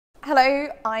Hello,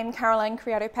 I'm Caroline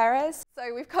Criado Perez.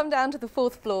 So we've come down to the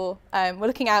fourth floor. We're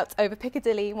looking out over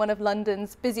Piccadilly, one of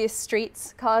London's busiest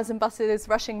streets, cars and buses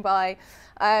rushing by.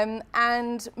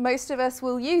 And most of us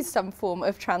will use some form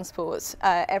of transport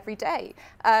every day.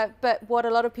 But what a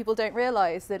lot of people don't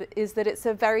realise is that it's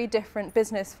a very different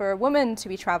business for a woman to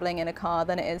be travelling in a car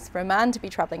than it is for a man to be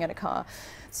travelling in a car.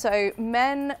 So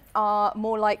men are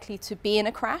more likely to be in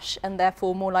a crash and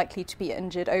therefore more likely to be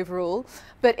injured overall.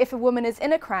 But if a woman is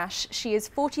in a crash, she is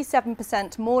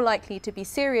 47% more likely to be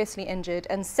seriously injured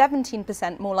and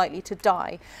 17% more likely to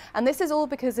die. And this is all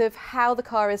because of how the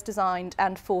car is designed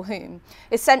and for whom.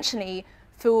 Essentially,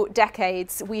 for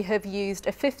decades, we have used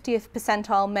a 50th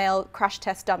percentile male crash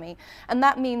test dummy. And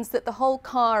that means that the whole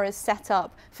car is set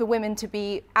up for women to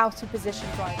be out of position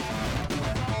driving.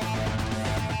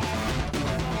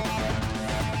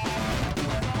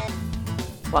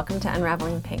 Welcome to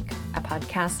Unraveling Pink, a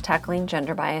podcast tackling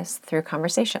gender bias through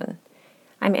conversation.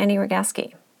 I'm Annie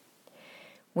Rogaski.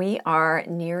 We are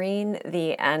nearing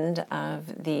the end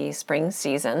of the spring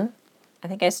season. I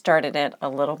think I started it a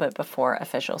little bit before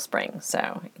official spring,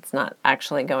 so it's not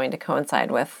actually going to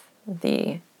coincide with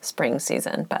the spring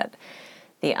season, but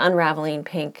the Unraveling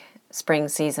Pink spring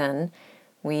season,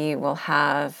 we will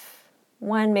have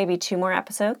one, maybe two more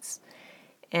episodes,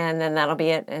 and then that'll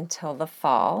be it until the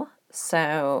fall.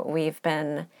 So we've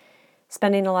been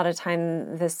spending a lot of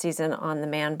time this season on the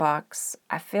man box.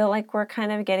 I feel like we're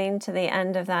kind of getting to the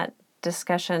end of that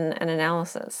discussion and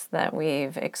analysis, that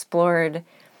we've explored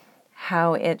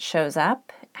how it shows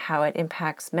up, how it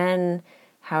impacts men,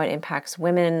 how it impacts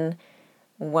women,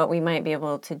 what we might be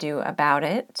able to do about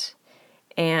it.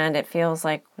 And it feels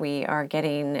like we are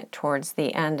getting towards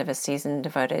the end of a season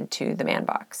devoted to the man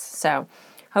box. So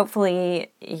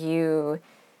hopefully you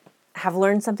have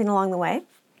learned something along the way.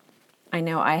 I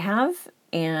know I have,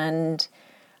 and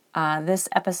this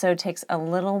episode takes a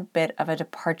little bit of a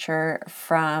departure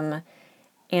from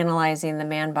analyzing the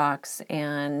man box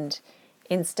and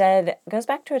instead goes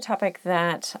back to a topic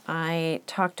that I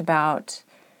talked about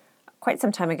quite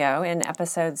some time ago in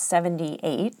episode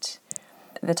 78.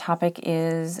 The topic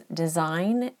is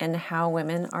design and how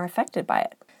women are affected by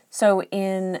it. So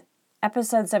in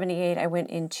episode 78, I went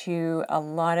into a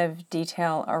lot of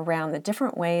detail around the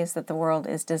different ways that the world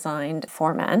is designed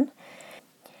for men.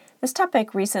 This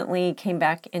topic recently came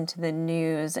back into the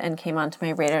news and came onto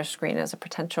my radar screen as a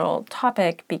potential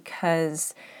topic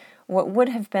because what would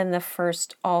have been the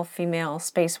first all-female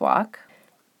spacewalk,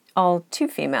 all two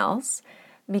females,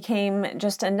 became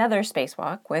just another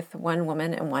spacewalk with one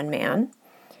woman and one man,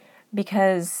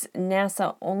 because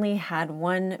NASA only had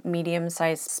one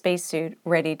medium-sized spacesuit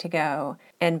ready to go,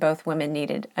 and both women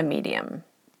needed a medium.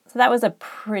 So that was a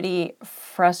pretty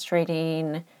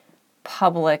frustrating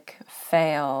public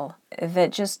fail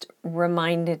that just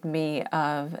reminded me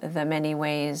of the many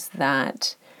ways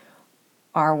that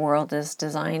our world is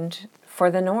designed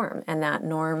for the norm, and that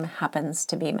norm happens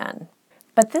to be men.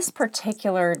 But this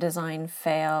particular design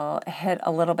fail hit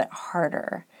a little bit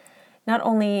harder. Not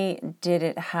only did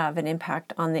it have an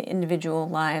impact on the individual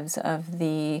lives of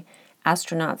the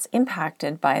astronauts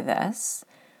impacted by this,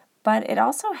 but it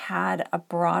also had a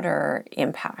broader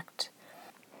impact.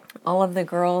 All of the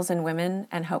girls and women,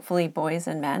 and hopefully boys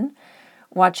and men,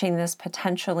 watching this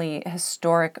potentially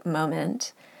historic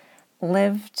moment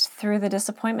lived through the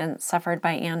disappointment suffered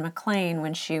by Anne McClain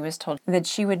when she was told that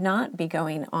she would not be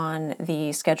going on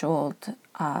the scheduled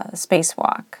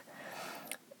spacewalk.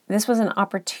 This was an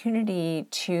opportunity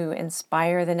to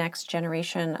inspire the next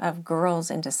generation of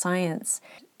girls into science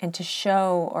and to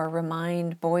show or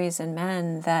remind boys and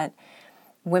men that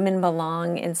women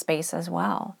belong in space as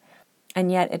well.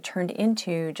 And yet it turned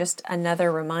into just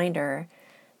another reminder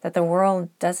that the world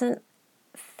doesn't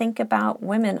think about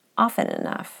women often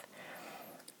enough.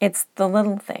 It's the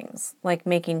little things, like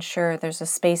making sure there's a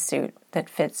spacesuit that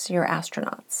fits your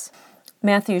astronauts.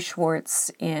 Matthew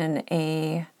Schwartz, in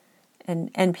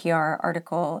an NPR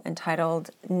article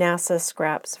entitled "NASA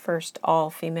Scraps First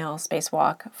All-Female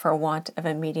Spacewalk for Want of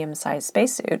a Medium-Sized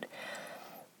Spacesuit,"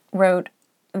 wrote,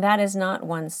 "That is not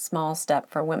one small step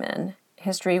for women.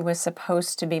 History was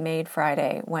supposed to be made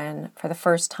Friday when, for the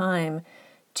first time,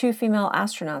 two female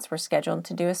astronauts were scheduled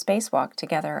to do a spacewalk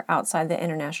together outside the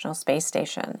International Space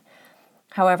Station.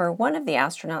 However, one of the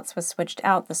astronauts was switched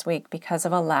out this week because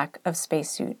of a lack of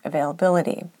spacesuit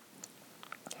availability."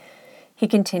 He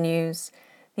continues,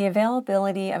 "The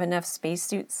availability of enough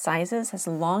spacesuit sizes has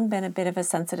long been a bit of a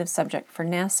sensitive subject for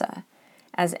NASA.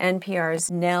 As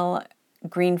NPR's Nell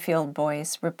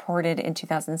Greenfield-Boyce reported in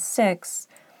 2006,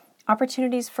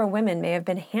 opportunities for women may have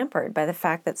been hampered by the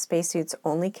fact that spacesuits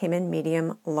only came in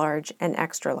medium, large, and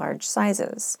extra large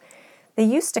sizes. They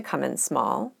used to come in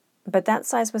small, but that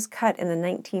size was cut in the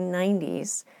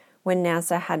 1990s when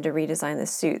NASA had to redesign the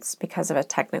suits because of a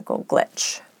technical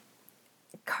glitch.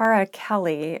 Cara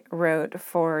Kelly wrote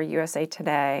for USA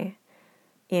Today,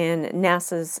 in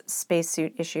NASA's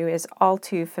Spacesuit issue is all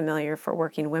too familiar for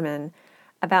working women,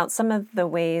 about some of the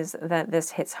ways that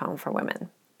this hits home for women.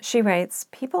 She writes,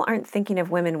 "People aren't thinking of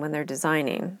women when they're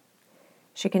designing."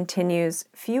 She continues,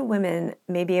 "Few women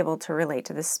may be able to relate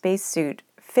to the spacesuit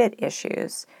fit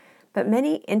issues, but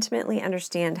many intimately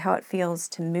understand how it feels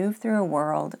to move through a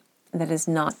world that is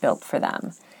not built for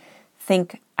them.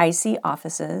 Think icy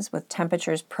offices with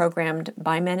temperatures programmed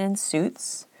by men in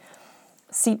suits,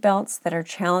 seatbelts that are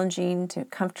challenging to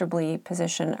comfortably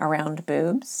position around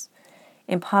boobs,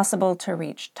 impossible to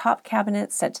reach top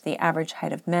cabinets set to the average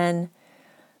height of men.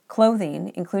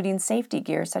 Clothing, including safety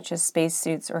gear such as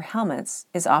spacesuits or helmets,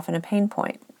 is often a pain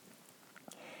point.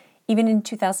 Even in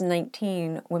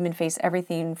 2019, women face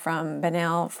everything from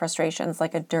banal frustrations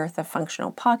like a dearth of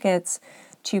functional pockets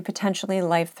to potentially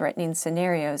life-threatening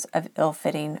scenarios of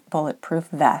ill-fitting bulletproof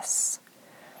vests."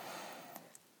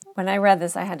 When I read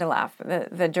this, I had to laugh.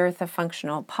 The dearth of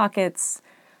functional pockets,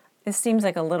 this seems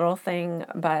like a little thing,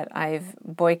 but I've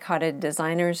boycotted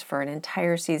designers for an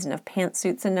entire season of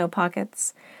pantsuits and no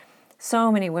pockets.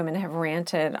 So many women have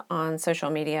ranted on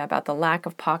social media about the lack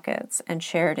of pockets and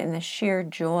shared in the sheer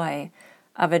joy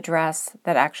of a dress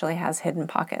that actually has hidden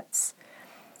pockets.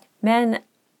 Men,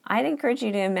 I'd encourage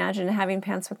you to imagine having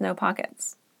pants with no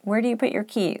pockets. Where do you put your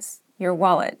keys, your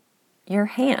wallet, your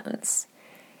hands?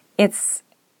 It's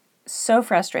so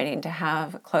frustrating to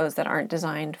have clothes that aren't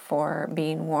designed for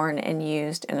being worn and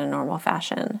used in a normal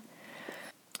fashion.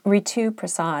 Ritu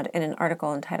Prasad, in an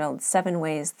article entitled 7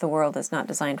 Ways the World is Not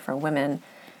Designed for Women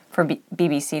for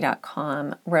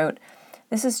BBC.com, wrote,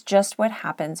 "This is just what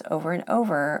happens over and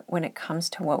over when it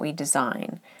comes to what we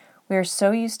design. We are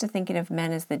so used to thinking of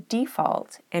men as the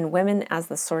default and women as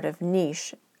the sort of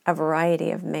niche, a variety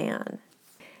of man."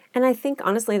 And I think,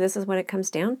 honestly, this is what it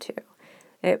comes down to.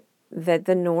 That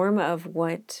the norm of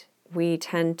what we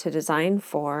tend to design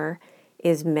for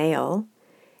is male,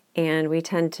 and we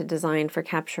tend to design for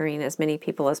capturing as many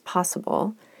people as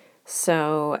possible.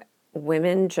 So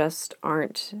women just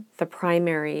aren't the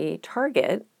primary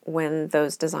target when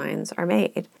those designs are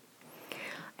made.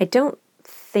 I don't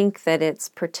think that it's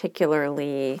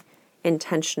particularly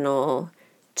intentional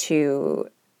to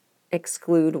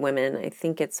exclude women. I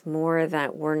think it's more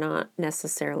that we're not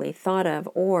necessarily thought of,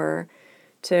 or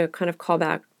to kind of call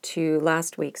back to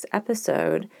last week's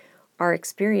episode, our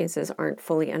experiences aren't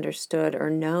fully understood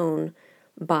or known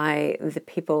by the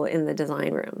people in the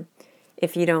design room.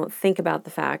 If you don't think about the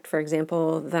fact, for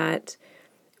example, that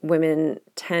women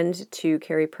tend to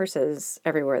carry purses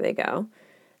everywhere they go,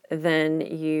 then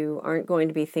you aren't going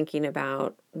to be thinking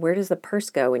about where does the purse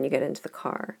go when you get into the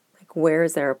car? Like, where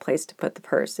is there a place to put the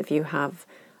purse if you have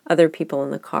other people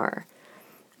in the car?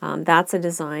 That's a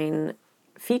design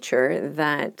feature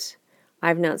that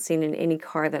I've not seen in any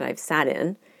car that I've sat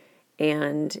in,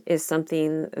 and is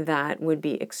something that would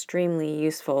be extremely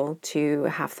useful to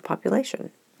half the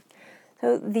population.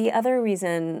 So the other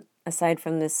reason, aside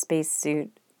from this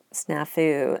spacesuit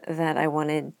snafu, that I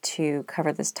wanted to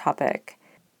cover this topic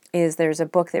is there's a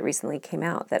book that recently came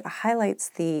out that highlights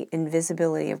the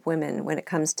invisibility of women when it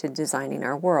comes to designing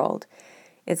our world.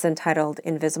 It's entitled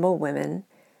Invisible Women.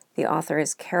 The author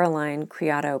is Caroline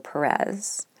Criado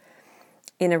Perez.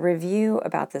 In a review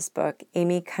about this book,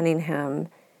 Amy Cunningham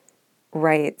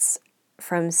writes,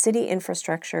 "From city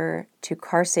infrastructure to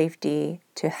car safety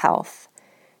to health,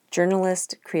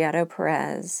 journalist Criado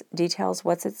Perez details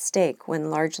what's at stake when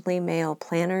largely male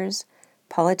planners,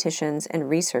 politicians, and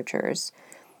researchers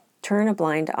turn a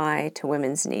blind eye to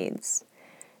women's needs.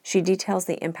 She details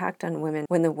the impact on women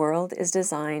when the world is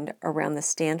designed around the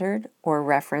standard or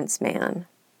reference man."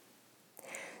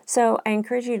 So I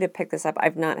encourage you to pick this up.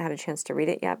 I've not had a chance to read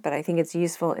it yet, but I think it's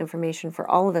useful information for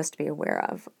all of us to be aware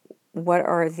of. What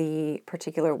are the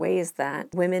particular ways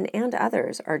that women and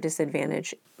others are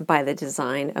disadvantaged by the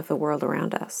design of the world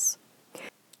around us?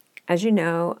 As you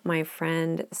know, my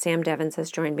friend Sam Devins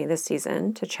has joined me this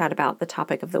season to chat about the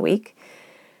topic of the week.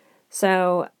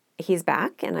 So he's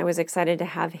back, and I was excited to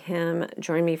have him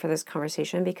join me for this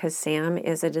conversation because Sam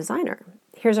is a designer.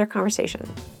 Here's our conversation.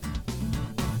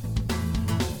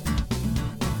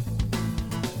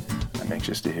 I'm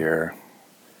anxious to hear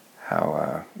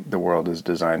how the world is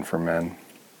designed for men.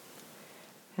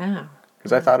 Yeah.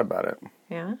 Because I thought about it.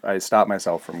 Yeah? I stopped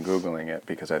myself from Googling it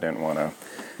because I didn't want to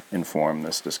inform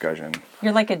this discussion.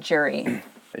 You're like a jury.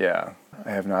 Yeah.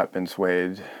 I have not been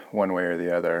swayed one way or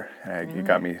the other. And it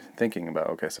got me thinking about,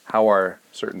 okay, so how are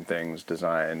certain things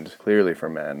designed clearly for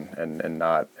men and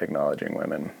not acknowledging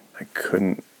women? I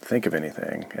couldn't think of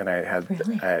anything. And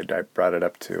I brought it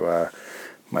up to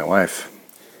my wife,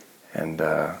 and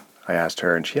I asked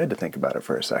her, and she had to think about it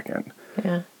for a second.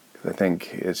 Yeah. 'Cause I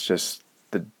think it's just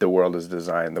the world is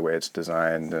designed the way it's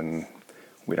designed, and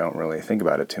we don't really think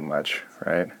about it too much,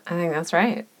 right? I think that's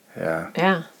right. Yeah.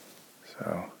 Yeah.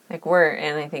 So.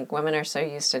 And I think women are so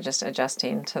used to just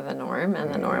adjusting to the norm,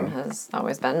 and the norm has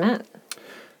always been met.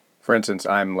 For instance,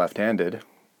 I'm left-handed,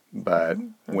 but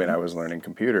when I was learning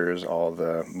computers, all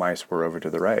the mice were over to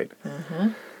the right.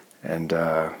 And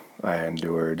I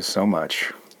endured so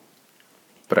much,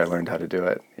 but I learned how to do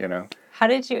it, you know? How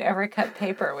did you ever cut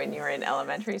paper when you were in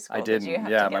elementary school? I didn't. Did you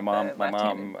have Yeah, to get my the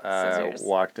mom left-handed scissors?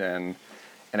 walked in,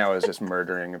 and I was just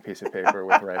murdering a piece of paper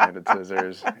with right-handed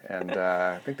scissors. And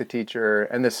I think the teacher,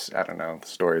 and this, I don't know, the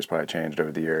story's probably changed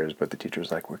over the years, but the teacher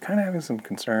was like, we're kind of having some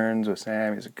concerns with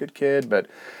Sam. He's a good kid, but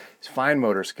his fine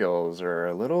motor skills are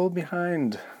a little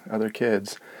behind other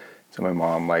kids. So my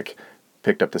mom, like,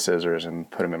 picked up the scissors and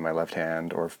put them in my left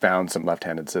hand, or found some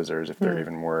left-handed scissors, if there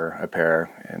even were a pair,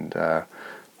 and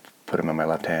put them in my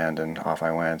left hand, and off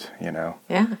I went, you know?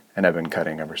 Yeah. And I've been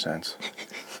cutting ever since.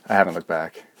 I haven't looked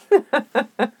back.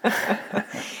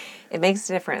 It makes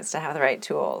a difference to have the right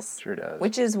tools. Sure does.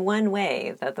 Which is one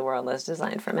way that the world is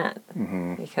designed for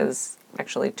men. Because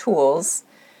actually tools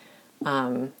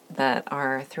that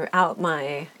are throughout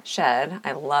my shed,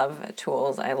 I love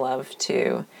tools. I love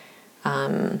to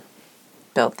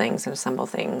build things and assemble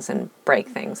things and break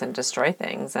things and destroy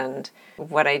things. And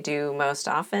what I do most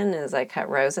often is I cut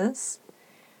roses.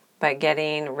 But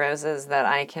getting roses that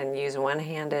I can use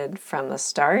one-handed from the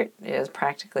start is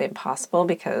practically impossible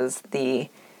because the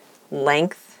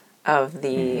length of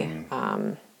the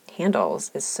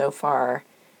handles is so far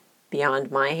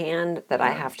beyond my hand that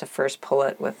I have to first pull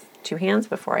it with two hands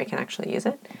before I can actually use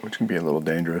it. Which can be a little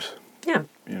dangerous. Yeah.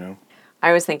 You know?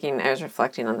 I was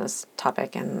reflecting on this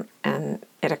topic, and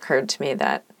it occurred to me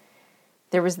that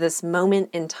there was this moment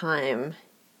in time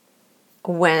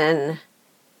when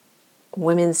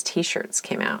women's t-shirts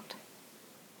came out.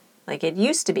 Like, it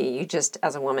used to be you just,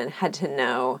 as a woman, had to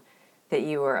know that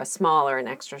you were a small or an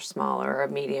extra small or a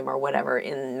medium or whatever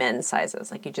in men's sizes.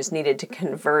 Like, you just needed to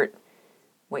convert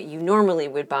what you normally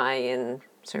would buy in,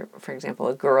 for example,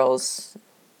 a girl's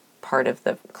part of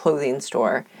the clothing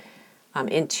store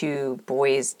into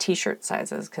boys' t-shirt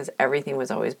sizes, because everything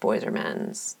was always boys or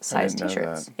men's size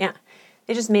t-shirts. Yeah.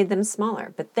 They just made them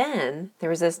smaller. But then there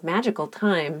was this magical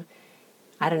time,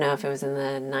 I don't know if it was in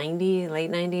the late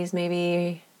 90s,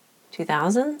 maybe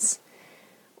 2000s,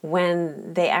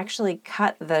 when they actually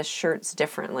cut the shirts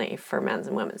differently for men's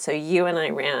and women's. So you and I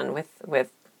ran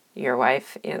with your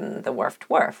wife in the Wharf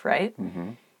Dwarf, right?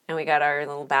 Mm-hmm. And we got our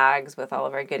little bags with all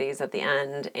of our goodies at the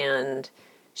end, and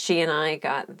she and I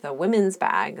got the women's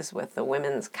bags with the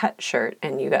women's cut shirt,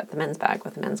 and you got the men's bag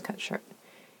with the men's cut shirt.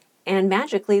 And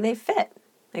magically they fit.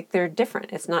 Like, they're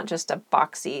different. It's not just a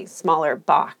boxy, smaller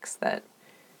box that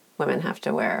women have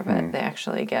to wear, but they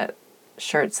actually get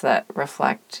shirts that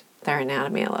reflect their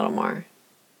anatomy a little more.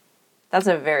 That's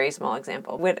a very small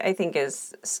example. What I think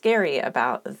is scary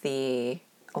about the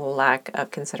lack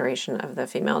of consideration of the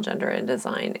female gender in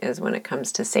design is when it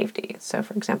comes to safety. So,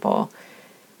 for example,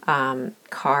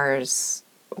 cars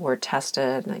were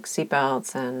tested, like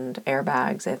seatbelts and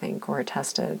airbags, I think, were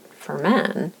tested for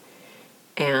men.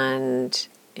 And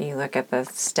you look at the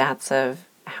stats of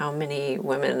how many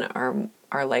women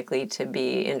are likely to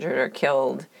be injured or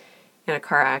killed in a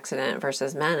car accident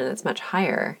versus men, and it's much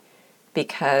higher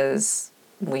because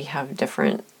we have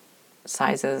different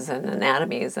sizes and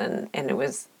anatomies, and it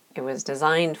was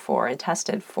designed for and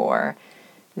tested for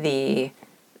the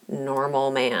normal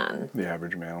man. The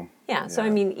average male. Yeah, so I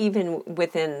mean, even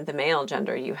within the male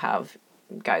gender, you have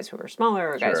guys who are smaller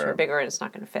or guys who are bigger, and it's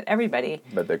not going to fit everybody.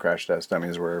 But the crash test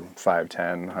dummies were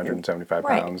 5'10", 175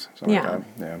 pounds, something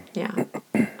like that.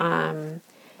 Yeah.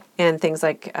 And things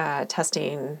like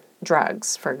testing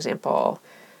drugs, for example,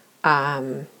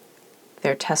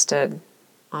 they're tested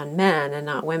on men and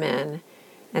not women,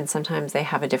 and sometimes they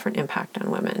have a different impact on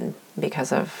women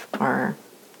because of our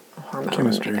hormone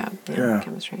chemistry. Makeup. Yeah.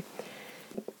 Chemistry.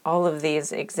 All of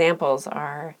these examples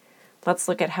are, let's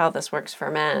look at how this works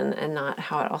for men and not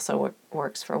how it also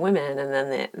works for women, and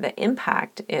then the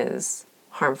impact is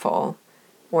harmful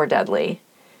or deadly.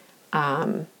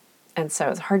 And so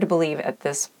it's hard to believe at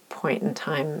this point in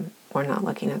time we're not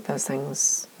looking at those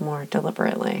things more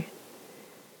deliberately.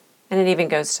 And it even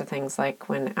goes to things like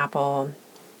when Apple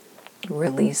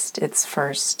released its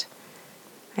first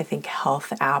I think,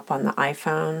 health app on the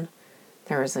iPhone,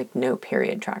 there was like no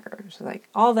period tracker. So like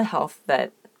all the health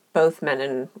that both men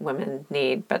and women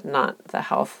need, but not the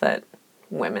health that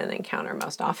women encounter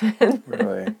most often.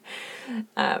 Really?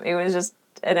 It was just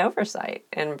an oversight,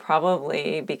 and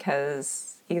probably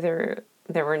because either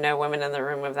there were no women in the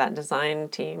room of that design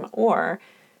team, or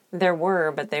there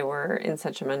were, but they were in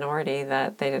such a minority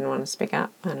that they didn't want to speak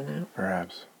up. I don't know.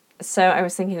 Perhaps. So I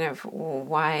was thinking of,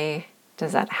 why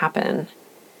does that happen?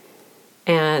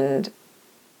 And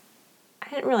I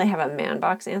didn't really have a man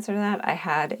box answer to that. I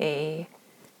had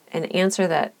an answer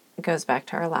that goes back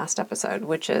to our last episode,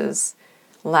 which is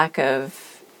lack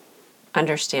of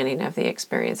understanding of the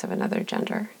experience of another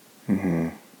gender. Mm-hmm.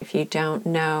 If you don't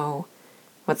know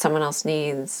what someone else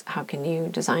needs, how can you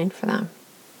design for them?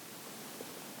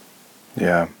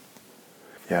 Yeah.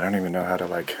 Yeah, I don't even know how to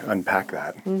like unpack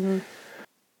that. Mm-hmm.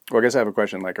 Well, I guess I have a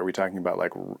question. Like, are we talking about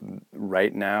like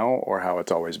right now or how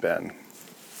it's always been?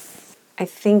 I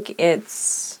think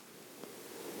it's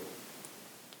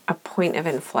a point of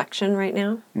inflection right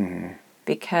now, Mm-hmm.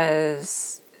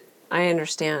 because I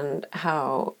understand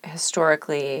how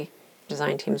historically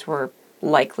design teams were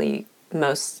likely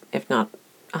most, if not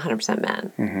 100%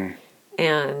 men. Mm-hmm.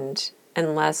 And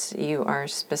unless you are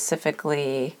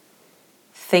specifically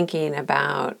thinking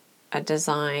about a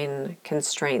design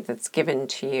constraint that's given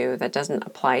to you that doesn't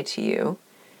apply to you,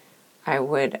 I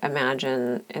would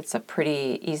imagine it's a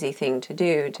pretty easy thing to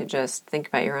do to just think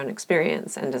about your own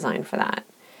experience and design for that.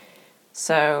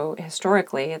 So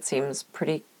historically, it seems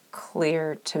pretty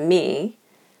clear to me.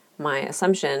 My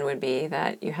assumption would be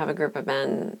that you have a group of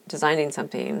men designing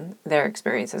something, their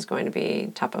experience is going to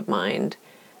be top of mind,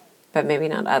 but maybe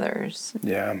not others.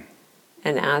 Yeah.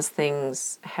 And as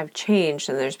things have changed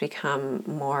and there's become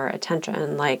more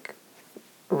attention, like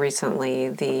recently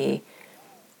the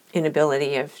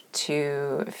inability of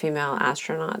two female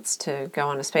astronauts to go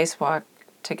on a spacewalk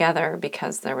together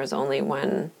because there was only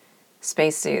one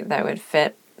spacesuit that would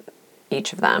fit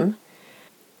each of them.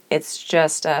 It's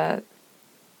just a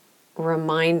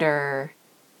reminder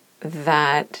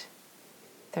that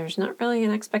there's not really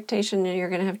an expectation that you're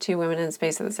going to have two women in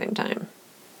space at the same time.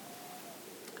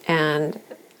 And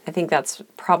I think that's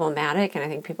problematic, and I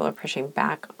think people are pushing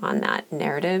back on that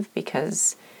narrative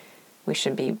because we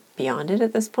should be beyond it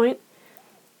at this point.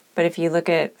 But if you look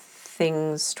at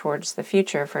things towards the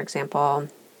future, for example,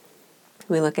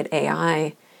 we look at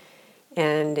AI,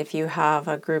 and if you have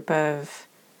a group of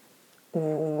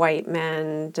white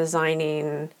men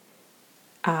designing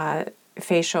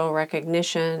facial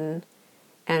recognition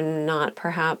and not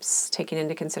perhaps taking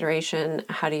into consideration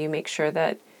how do you make sure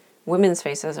that women's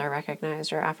faces are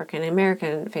recognized or African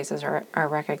American faces are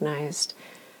recognized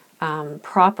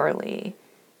properly,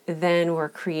 then we're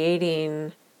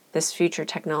creating this future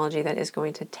technology that is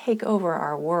going to take over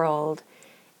our world,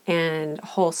 and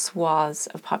whole swaths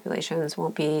of populations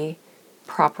won't be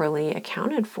properly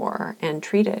accounted for and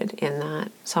treated in that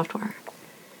software.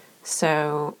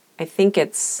 So I think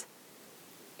it's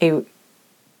an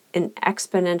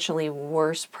exponentially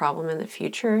worse problem in the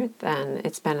future than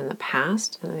it's been in the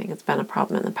past, and I think it's been a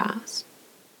problem in the past.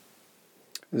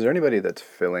 Is there anybody that's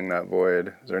filling that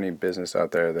void? Is there any business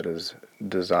out there that is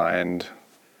designed?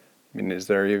 I mean, is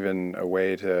there even a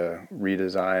way to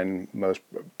redesign most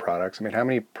products? I mean, how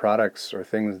many products or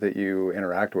things that you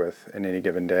interact with in any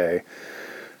given day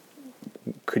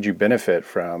could you benefit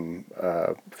from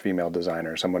a female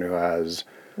designer, someone who has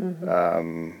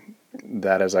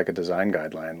that as like a design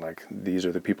guideline? Like, these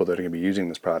are the people that are going to be using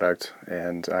this product,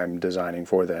 and I'm designing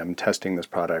for them, testing this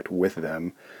product with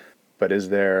them. But is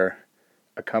there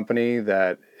a company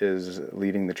that is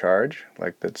leading the charge,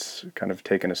 like that's kind of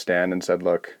taken a stand and said,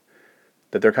 look,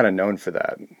 that they're kind of known for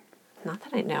that? Not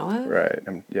that I know of. Right.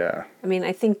 Yeah. I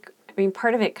mean,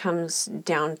 part of it comes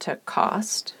down to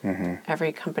cost. Mm-hmm.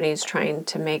 Every company is trying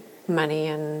to make money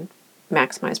and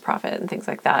maximize profit and things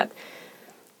like that.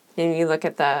 And you look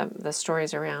at the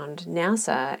stories around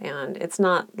NASA, and it's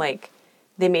not like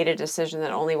they made a decision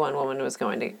that only one woman was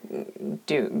going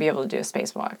to be able to do a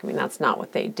spacewalk. I mean, that's not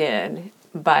what they did.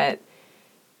 But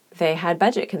they had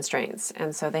budget constraints,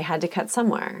 and so they had to cut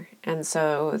somewhere. And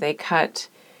so they cut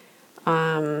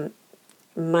money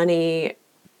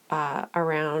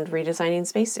around redesigning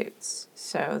spacesuits.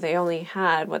 So they only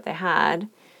had what they had,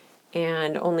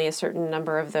 and only a certain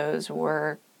number of those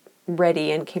were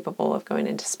ready and capable of going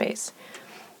into space.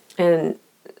 And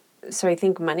so I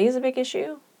think money is a big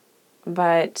issue,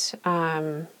 but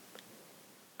I'm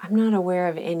not aware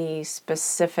of any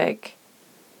specific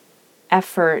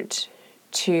effort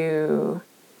to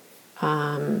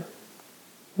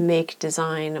make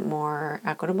design more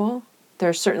equitable.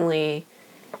 There's certainly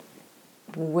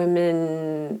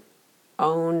women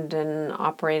owned and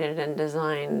operated and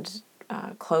designed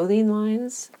clothing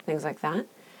lines, things like that.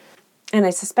 And I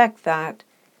suspect that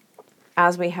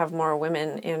as we have more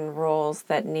women in roles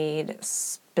that need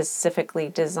specifically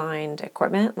designed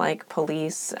equipment, like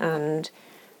police and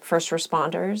first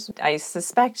responders, I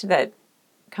suspect that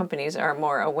companies are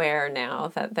more aware now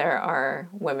that there are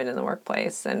women in the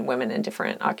workplace and women in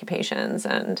different occupations,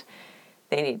 and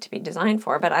they need to be designed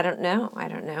for. But I don't know. I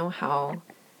don't know how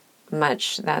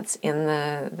much that's in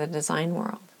the design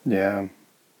world. Yeah.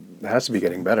 It has to be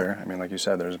getting better. I mean, like you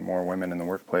said, there's more women in the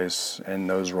workplace in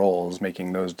those roles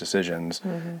making those decisions.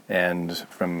 And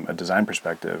from a design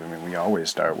perspective, I mean, we always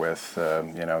start with,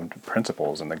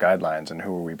 principles and the guidelines and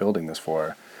who are we building this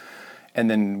for. And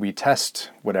then we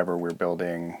test whatever we're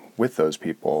building with those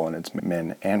people, and it's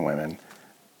men and women.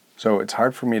 So it's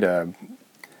hard for me to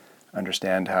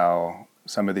understand how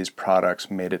some of these products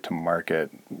made it to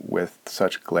market with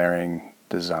such glaring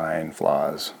design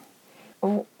flaws.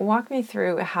 Walk me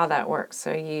through how that works.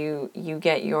 So you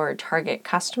get your target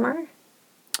customer.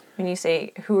 When you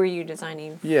say, who are you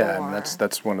designing for? Yeah, and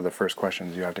that's one of the first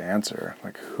questions you have to answer.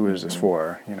 Like, who is this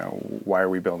for? You know, why are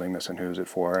we building this, and who is it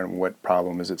for, and what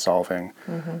problem is it solving?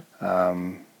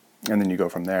 And then you go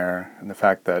from there. And the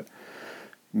fact that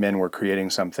men were creating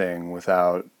something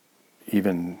without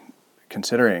even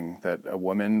considering that a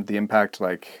woman, the impact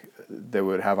like they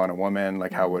would have on a woman,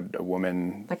 like how would a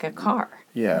woman... Like a car.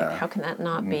 Yeah. Like, how can that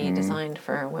not be designed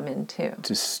for women too?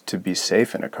 Just to be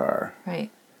safe in a car. Right.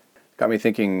 Got me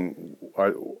thinking,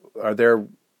 are there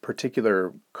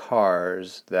particular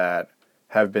cars that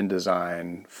have been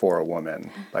designed for a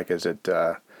woman? Like, is it...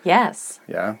 Yes.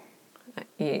 Yeah?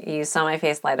 You saw my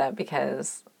face light up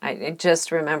because I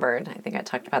just remembered, I think I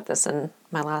talked about this in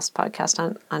my last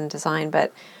podcast on design,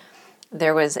 but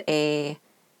there was a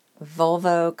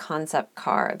Volvo concept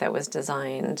car that was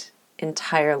designed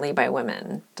entirely by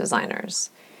women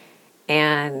designers.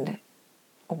 And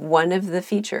one of the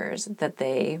features that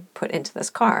they put into this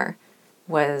car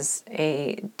was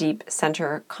a deep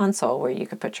center console where you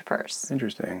could put your purse.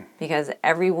 Interesting. Because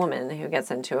every woman who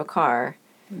gets into a car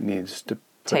needs to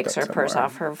takes her purse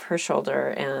off her shoulder,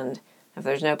 and if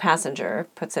there's no passenger,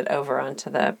 puts it over onto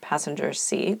the passenger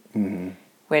seat,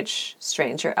 which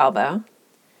strains your elbow.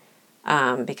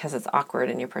 Because it's awkward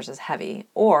and your purse is heavy.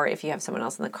 Or if you have someone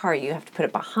else in the car, you have to put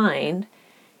it behind,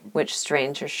 which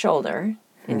strains your shoulder.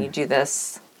 And you do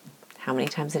this, how many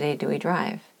times a day do we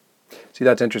drive? See,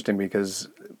 that's interesting because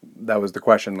that was the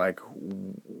question, like,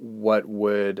 what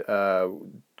would a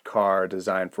car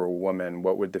designed for a woman,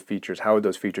 what would the features, how would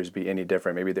those features be any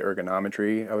different? Maybe the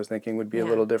ergonometry, I was thinking, would be a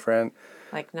little different.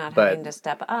 Like not having to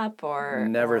step up or...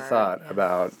 Never thought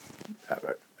about...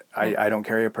 I don't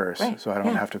carry a purse, so I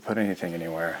don't have to put anything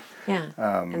anywhere. Yeah,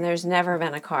 and there's never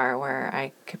been a car where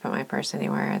I could put my purse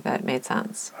anywhere that made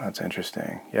sense. That's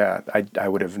interesting. Yeah, I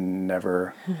would have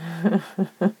never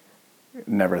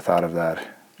thought of that.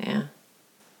 Yeah.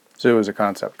 So it was a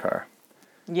concept car.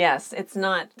 Yes, it's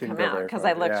not come out because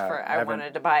I looked for. I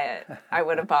wanted to buy it. I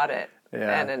would have bought it,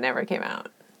 and it never came out.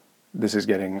 This is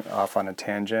getting off on a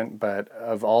tangent, but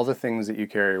of all the things that you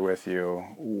carry with you,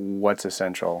 what's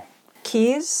essential?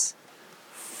 Keys,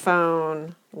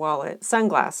 phone, wallet,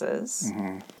 sunglasses,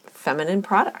 feminine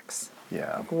products.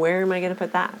 Yeah. Like, where am I going to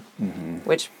put that?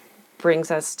 Which brings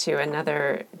us to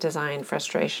another design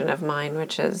frustration of mine,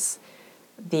 which is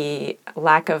the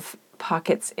lack of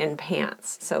pockets in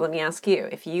pants. So let me ask you,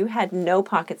 if you had no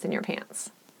pockets in your pants,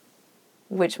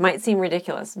 which might seem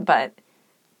ridiculous, but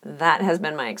that has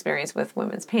been my experience with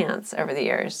women's pants over the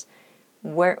years,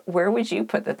 where would you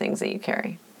put the things that you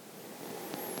carry?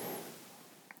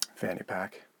 Fanny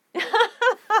pack.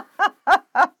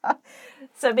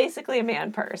 So basically a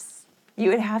man purse.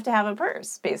 You would have to have a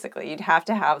purse, basically. You'd have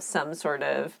to have some sort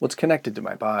of... Well, it's connected to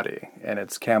my body, and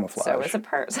it's camouflage. So it's a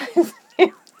purse.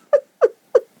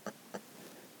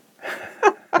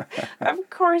 Of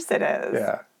course it is.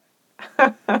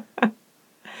 Yeah.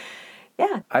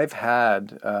 Yeah. I've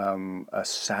had a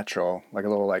satchel, like a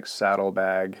little like saddle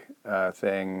bag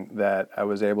thing that I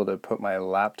was able to put my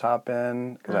laptop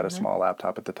in because I had a small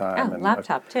laptop at the time. Oh, and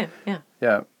laptop too, yeah.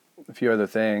 Yeah, a few other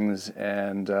things.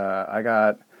 And I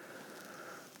got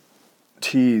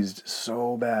teased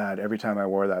so bad every time I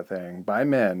wore that thing by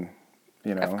men,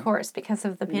 you know. Of course, because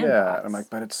of the pants. Yeah, and I'm like,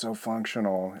 but it's so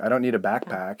functional. I don't need a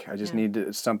backpack. I just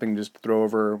need something just to throw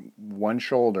over one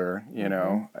shoulder, you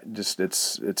know. Just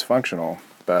it's functional,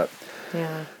 but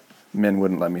men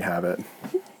wouldn't let me have it.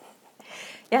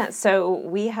 Yeah, so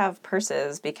we have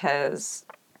purses because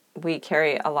we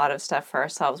carry a lot of stuff for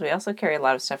ourselves. We also carry a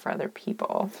lot of stuff for other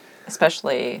people,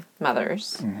 especially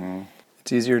mothers. Mm-hmm.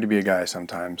 It's easier to be a guy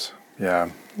sometimes. Yeah.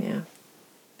 Yeah.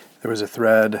 There was a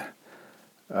thread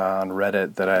on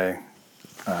Reddit that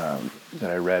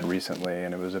I read recently,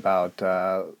 and it was about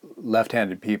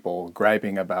left-handed people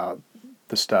griping about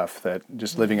the stuff that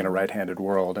just living in a right-handed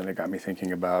world, and it got me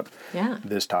thinking about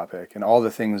this topic and all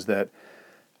the things that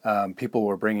people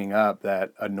were bringing up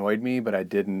that annoyed me, but I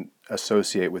didn't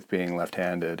associate with being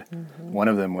left-handed. Mm-hmm. One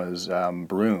of them was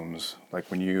brooms. Like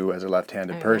when you, as a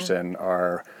left-handed person,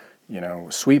 are,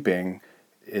 sweeping,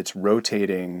 it's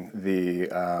rotating the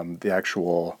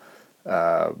actual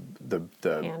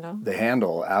the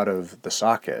handle out of the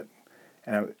socket.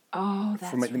 And that's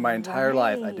for my entire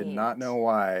life, I did not know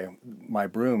why my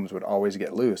brooms would always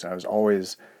get loose. I was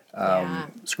always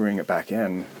screwing it back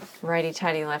in.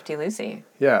 Righty-tighty, lefty-loosey.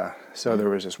 Yeah. So there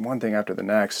was just one thing after the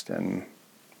next, and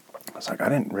I was like, I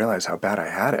didn't realize how bad I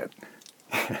had it.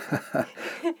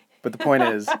 But the point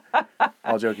is,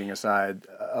 all joking aside,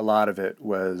 a lot of it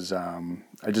was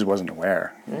I just wasn't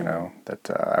aware, that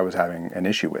I was having an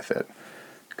issue with it,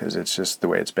 because it's just the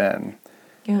way it's been.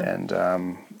 Yeah. And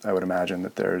I would imagine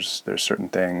that there's certain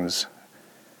things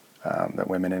that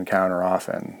women encounter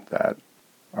often that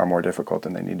are more difficult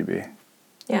than they need to be.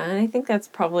 Yeah, and I think that's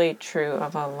probably true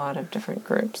of a lot of different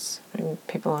groups. I mean,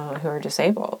 people who are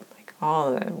disabled, like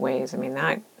all the ways. I mean,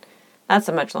 that's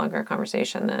a much longer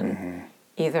conversation than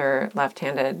either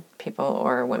left-handed people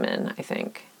or women, I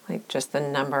think. Like just the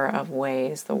number of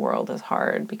ways the world is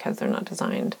hard because they're not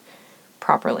designed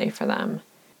properly for them.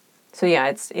 So yeah,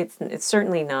 it's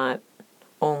certainly not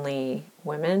only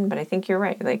women, but I think you're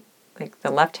right. Like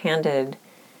the left-handed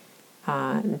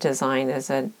design is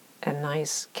a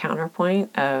nice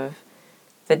counterpoint of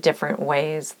the different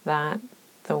ways that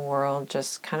the world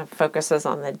just kind of focuses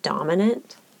on the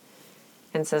dominant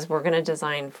and says, we're going to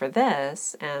design for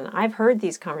this. And I've heard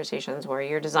these conversations where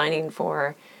you're designing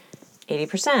for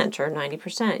 80% or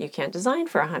 90%. You can't design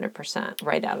for 100%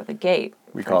 right out of the gate.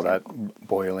 We call that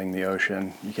boiling the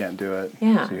ocean. You can't do it.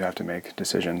 Yeah. So you have to make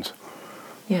decisions.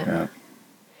 Yeah.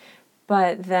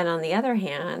 But then on the other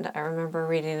hand, I remember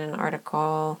reading an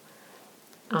article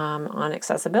on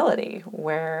accessibility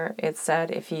where it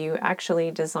said if you actually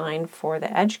design for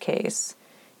the edge case,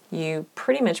 you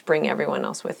pretty much bring everyone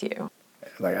else with you.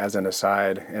 Like as an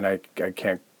aside, and I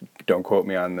can't, don't quote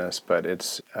me on this, but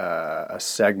it's a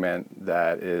segment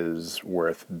that is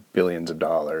worth billions of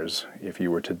dollars if you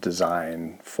were to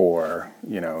design for,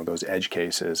 those edge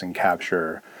cases and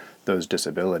capture those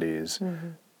disabilities.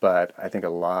 Mm-hmm. But I think a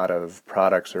lot of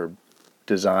products are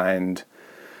designed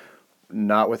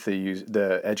not with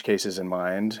the edge cases in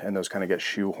mind, and those kind of get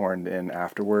shoehorned in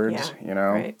afterwards,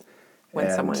 Right. When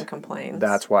someone complains.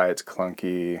 That's why it's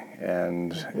clunky,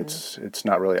 and it's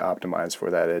not really optimized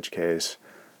for that edge case.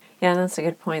 Yeah, that's a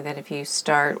good point, that if you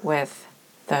start with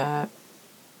the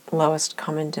lowest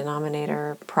common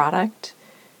denominator product,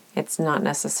 it's not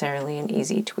necessarily an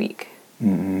easy tweak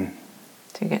to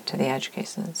get to the edge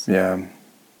cases. Yeah.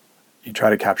 You try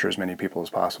to capture as many people as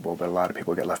possible, but a lot of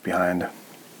people get left behind.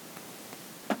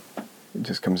 It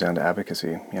just comes down to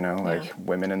advocacy, like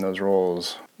women in those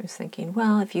roles. I was thinking,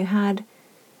 well, if you had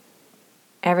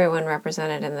everyone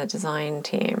represented in the design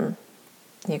team,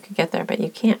 you could get there, but you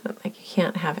can't. Like, you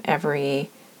can't have every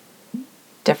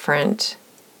different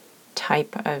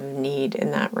type of need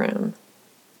in that room.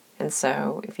 And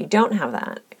so if you don't have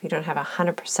that, if you don't have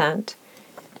 100%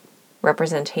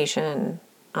 representation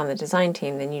on the design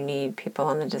team, then you need people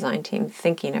on the design team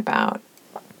thinking about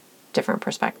different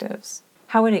perspectives.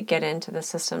 How would it get into the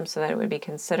system so that it would be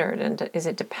considered? And is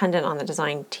it dependent on the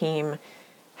design team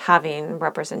having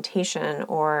representation,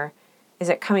 or is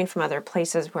it coming from other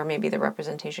places where maybe the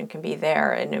representation can be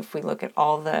there? And if we look at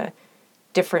all the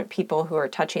different people who are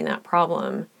touching that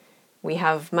problem, we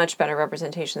have much better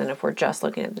representation than if we're just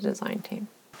looking at the design team.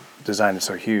 Design is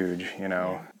so huge,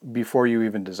 Before you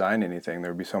even design anything,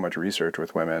 there would be so much research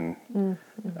with women,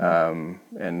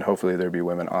 and hopefully there'd be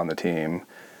women on the team.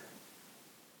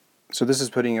 So this is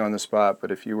putting you on the spot,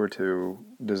 but if you were to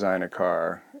design a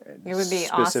car, it would be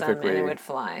awesome and it would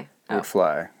fly. It would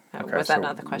fly. Okay, was that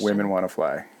not the question? Women want to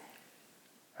fly.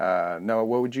 No,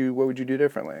 what would you do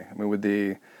differently? I mean, would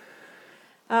the...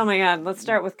 Oh my God, let's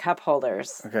start with cup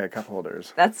holders. Okay, cup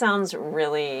holders. That sounds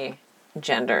really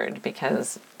gendered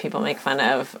because people make fun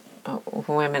of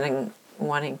women and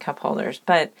wanting cup holders,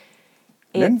 but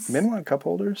men want cup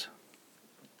holders?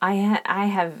 I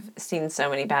have seen so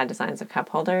many bad designs of cup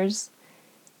holders,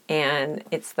 and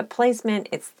it's the placement,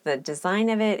 it's the design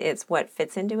of it, it's what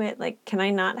fits into it. Like, can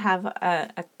I not have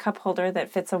a cup holder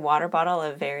that fits a water bottle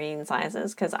of varying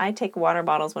sizes? Because I take water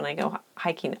bottles when I go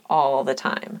hiking all the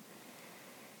time.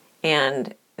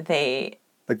 And they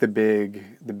Like the big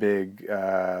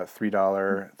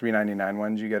 $3.99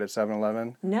 ones you get at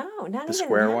 7-Eleven? No, not The even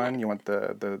square that. one? You want No, I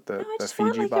the just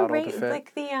want Fiji like bottle to fit?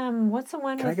 like the what's the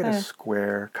one Can I with get the? a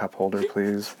square cup holder,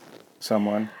 please?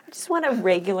 Someone? I just want a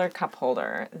regular cup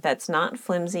holder that's not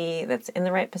flimsy, that's in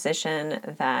the right position,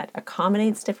 that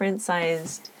accommodates different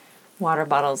sized water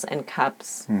bottles and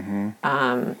cups.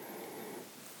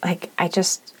 Like I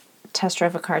just test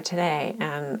drove a car today,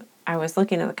 and I was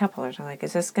looking at the cup holders. I'm like,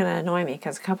 is this going to annoy me?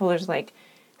 Because the cup holder's like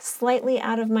slightly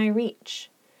out of my reach.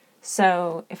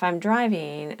 So if I'm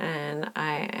driving and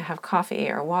I have coffee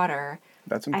or water,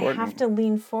 That's I important. have to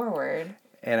lean forward.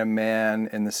 And a man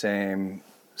in the same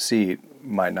seat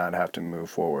might not have to move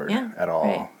forward at all.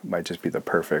 Right. Might just be the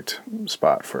perfect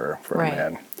spot for a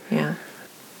man. Yeah.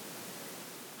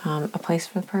 A place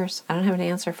for the purse. I don't have an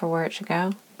answer for where it should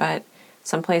go, but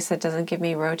some place that doesn't give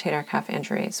me rotator cuff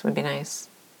injuries would be nice,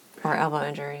 or elbow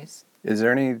injuries. Is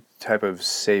there any type of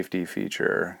safety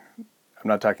feature? I'm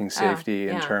not talking safety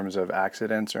in terms of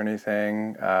accidents or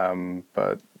anything,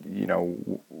 but,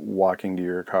 walking to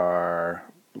your car,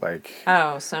 like...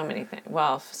 Oh, so many things.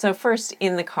 Well, so first,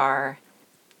 in the car,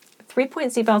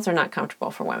 3-point seatbelts are not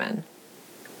comfortable for women.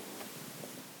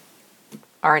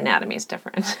 Our anatomy is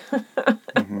different.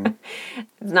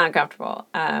 It's not comfortable.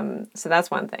 So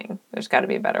that's one thing. There's got to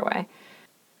be a better way.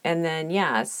 And then,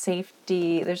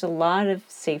 safety. There's a lot of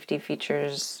safety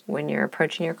features when you're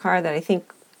approaching your car that I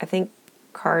think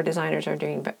car designers are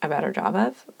doing a better job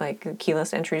of. Like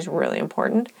keyless entry is really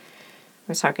important. I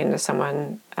was talking to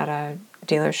someone at a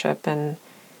dealership, and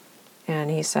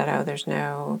he said, "Oh, there's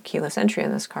no keyless entry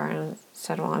in this car." And I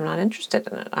said, "Well, I'm not interested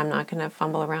in it. I'm not going to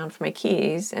fumble around for my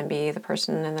keys and be the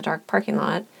person in the dark parking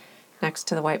lot next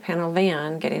to the white panel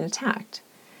van getting attacked."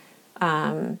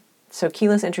 So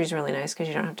keyless entry is really nice because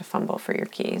you don't have to fumble for your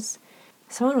keys.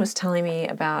 Someone was telling me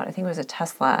about, I think it was a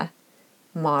Tesla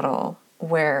model,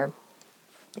 where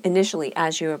initially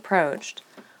as you approached,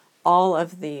 all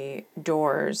of the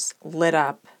doors lit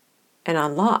up and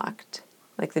unlocked,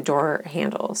 like the door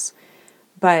handles.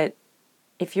 But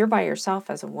if you're by yourself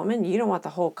as a woman, you don't want the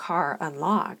whole car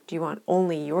unlocked. You want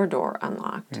only your door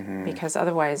unlocked, because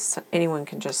otherwise anyone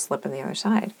can just slip in the other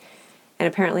side. And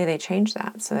apparently they changed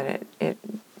that so that it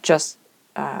just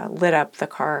lit up the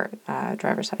car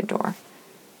driver's side door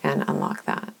and unlocked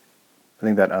that. I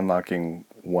think that unlocking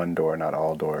one door, not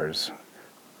all doors,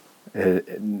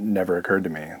 it never occurred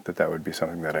to me that would be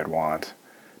something that I'd want.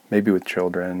 Maybe with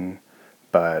children,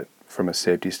 but from a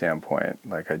safety standpoint,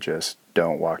 like I just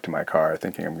don't walk to my car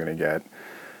thinking I'm going to get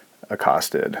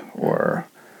accosted or,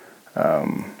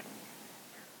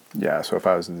 so if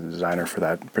I was the designer for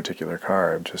that particular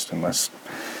car, just unless,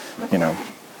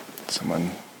 someone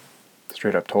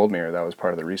straight up told me or that was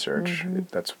part of the research,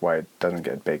 that's why it doesn't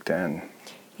get baked in.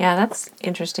 Yeah, that's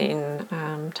interesting,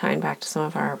 tying back to some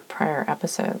of our prior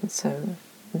episodes. So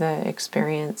the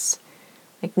experience,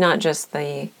 like not just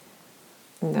the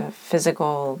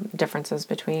physical differences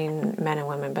between men and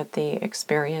women, but the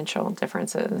experiential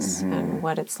differences and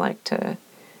what it's like to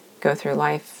go through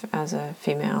life as a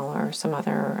female or some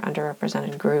other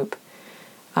underrepresented group.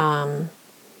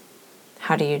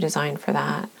 How do you design for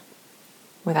that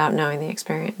without knowing the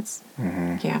experience?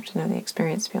 You have to know the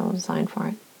experience to be able to design for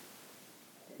it.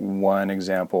 One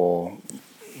example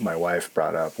my wife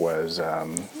brought up was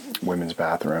women's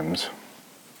bathrooms.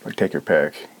 Like take your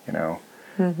pick,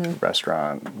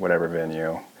 restaurant, whatever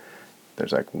venue.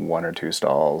 There's like one or two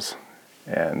stalls,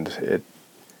 and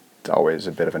it's always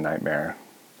a bit of a nightmare.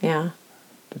 Yeah.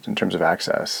 In terms of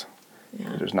access.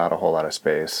 Yeah. There's not a whole lot of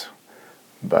space,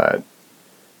 but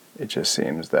it just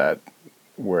seems that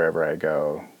wherever I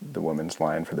go, the women's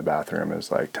line for the bathroom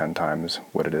is like 10 times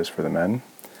what it is for the men.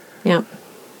 Yep.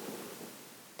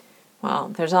 Well,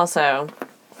 there's also,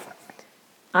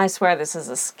 I swear this is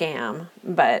a scam,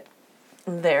 but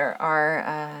there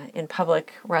are, in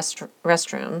public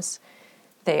restrooms,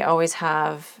 they always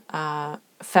have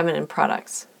feminine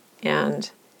products, and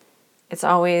it's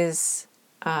always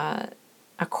a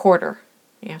quarter.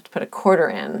 You have to put a quarter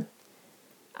in.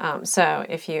 So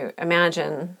if you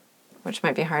imagine, which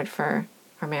might be hard for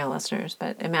our male listeners,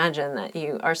 but imagine that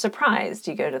you are surprised,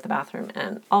 you go to the bathroom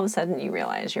and all of a sudden you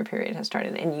realize your period has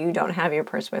started and you don't have your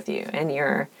purse with you, and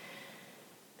you're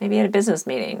maybe at a business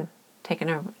meeting taking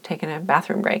a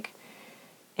bathroom break,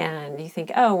 and you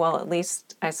think, oh, well, at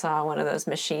least I saw one of those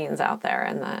machines out there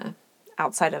in the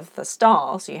outside of the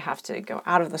stall, so you have to go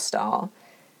out of the stall,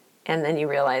 and then you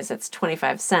realize it's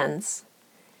 25 cents.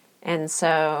 And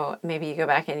so maybe you go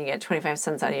back and you get 25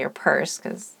 cents out of your purse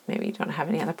because maybe you don't have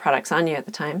any other products on you at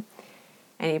the time.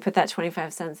 And you put that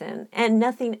 25 cents in and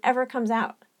nothing ever comes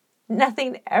out.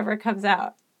 Nothing ever comes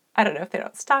out. I don't know if they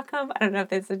don't stock them. I don't know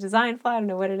if it's a design flaw. I don't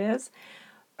know what it is.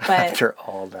 But After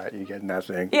all that, you get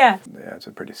nothing. Yeah, it's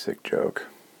a pretty sick joke.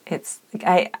 it's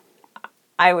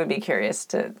I would be curious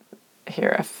to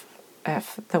hear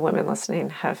if the women listening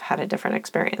have had a different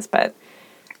experience. But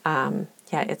yeah,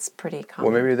 it's pretty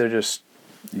common. Well, maybe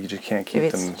you just can't keep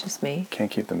Maybe them. it's just me. Can't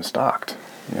keep them stocked.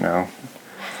 You know.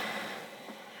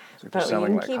 It's like But you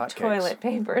can keep toilet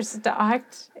paper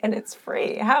stocked and it's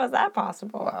free. How is that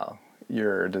possible? Wow,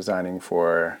 you're designing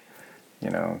for,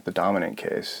 the dominant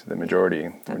case, the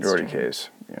majority case.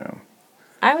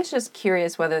 I was just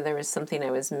curious whether there was something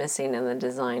I was missing in the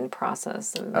design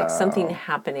process, like something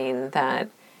happening that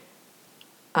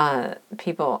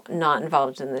people not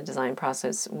involved in the design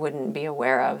process wouldn't be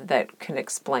aware of that could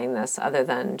explain this, other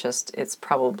than just it's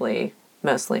probably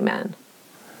mostly men.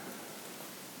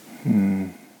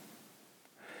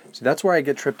 See, that's where I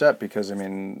get tripped up because,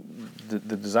 the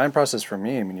design process for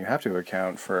me, you have to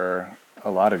account for a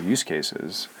lot of use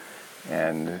cases.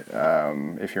 And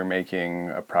if you're making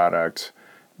a product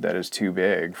that is too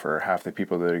big for half the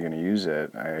people that are going to use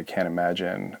it, I can't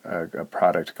imagine a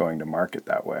product going to market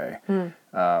that way.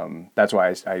 That's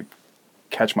why I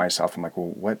catch myself. I'm like,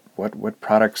 well, what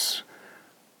products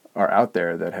are out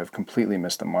there that have completely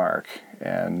missed the mark?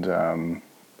 And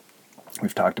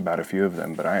we've talked about a few of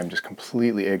them, but I am just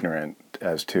completely ignorant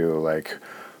as to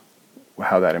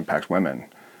how that impacts women.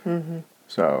 Mm-hmm.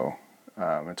 So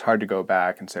it's hard to go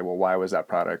back and say, well, why was that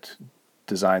product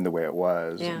designed the way it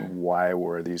was? Yeah. And why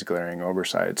were these glaring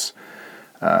oversights?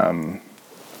 I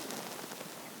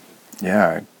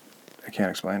can't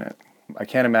explain it. I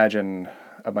can't imagine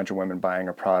a bunch of women buying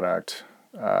a product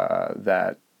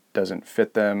that doesn't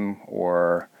fit them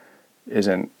or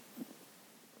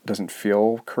doesn't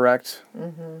feel correct.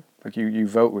 Mm-hmm. Like you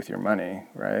vote with your money,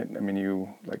 right?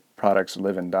 Products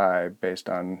live and die based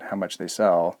on how much they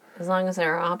sell. As long as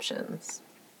there are options.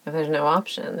 If there's no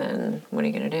option, then what are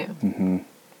you going to do? Mm-hmm.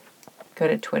 Go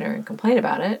to Twitter and complain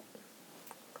about it,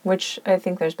 which I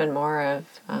think there's been more of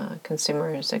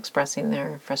consumers expressing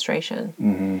their frustration.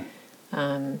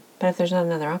 Mm-hmm. But if there's not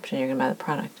another option, you're going to buy the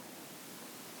product.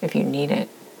 If you need it.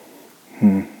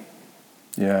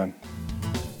 Yeah.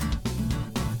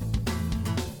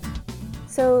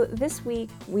 So this week,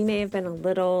 we may have been a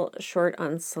little short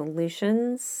on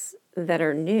solutions that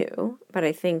are new, but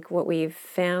I think what we've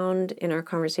found in our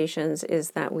conversations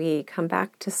is that we come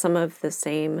back to some of the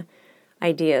same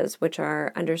ideas, which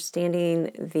are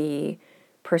understanding the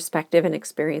perspective and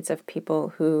experience of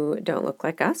people who don't look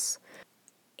like us,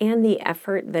 and the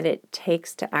effort that it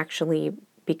takes to actually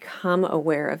become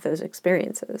aware of those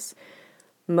experiences.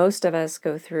 Most of us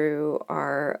go through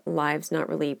our lives not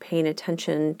really paying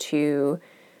attention to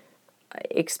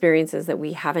experiences that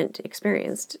we haven't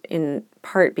experienced, in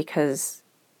part because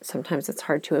sometimes it's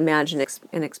hard to imagine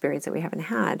an experience that we haven't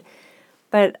had.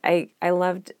 But I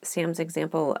loved Sam's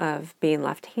example of being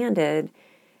left-handed.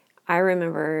 I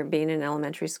remember being in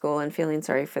elementary school and feeling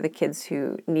sorry for the kids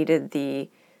who needed the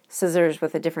scissors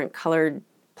with a different colored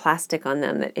plastic on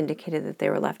them that indicated that they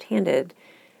were left-handed,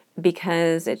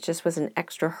 because it just was an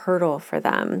extra hurdle for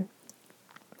them.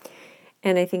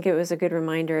 And I think it was a good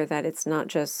reminder that it's not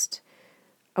just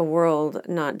a world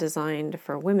not designed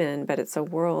for women, but it's a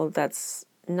world that's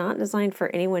not designed for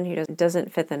anyone who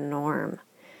doesn't fit the norm.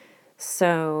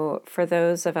 So for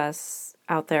those of us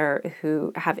out there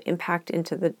who have impact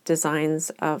into the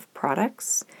designs of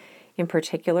products, in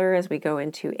particular as we go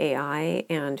into AI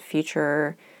and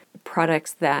future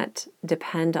products that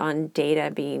depend on data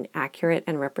being accurate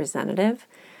and representative,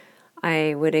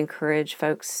 I would encourage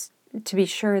folks to be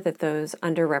sure that those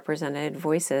underrepresented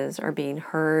voices are being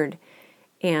heard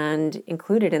and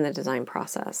included in the design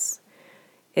process.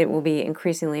 It will be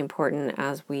increasingly important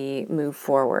as we move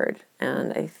forward.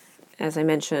 And as I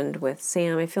mentioned with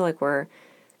Sam, I feel like we're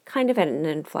kind of at an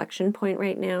inflection point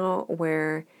right now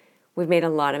where we've made a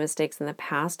lot of mistakes in the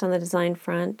past on the design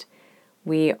front.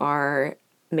 We are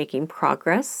making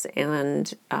progress,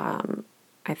 and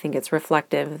I think it's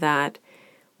reflective that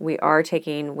we are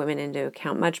taking women into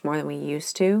account much more than we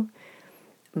used to,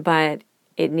 but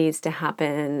it needs to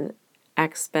happen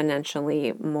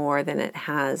exponentially more than it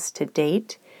has to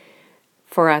date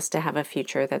for us to have a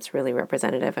future that's really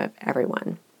representative of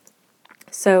everyone.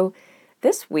 So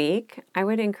this week, I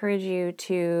would encourage you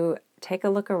to take a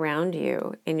look around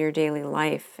you in your daily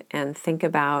life and think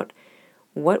about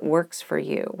what works for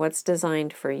you, what's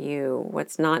designed for you,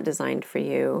 what's not designed for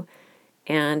you,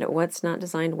 and what's not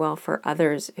designed well for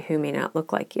others who may not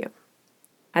look like you.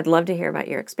 I'd love to hear about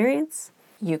your experience.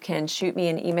 You can shoot me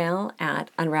an email at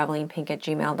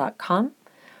unravelingpink@gmail.com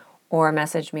or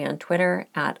message me on Twitter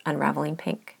at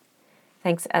unravelingpink.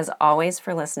 Thanks as always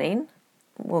for listening.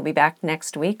 We'll be back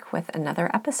next week with another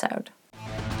episode.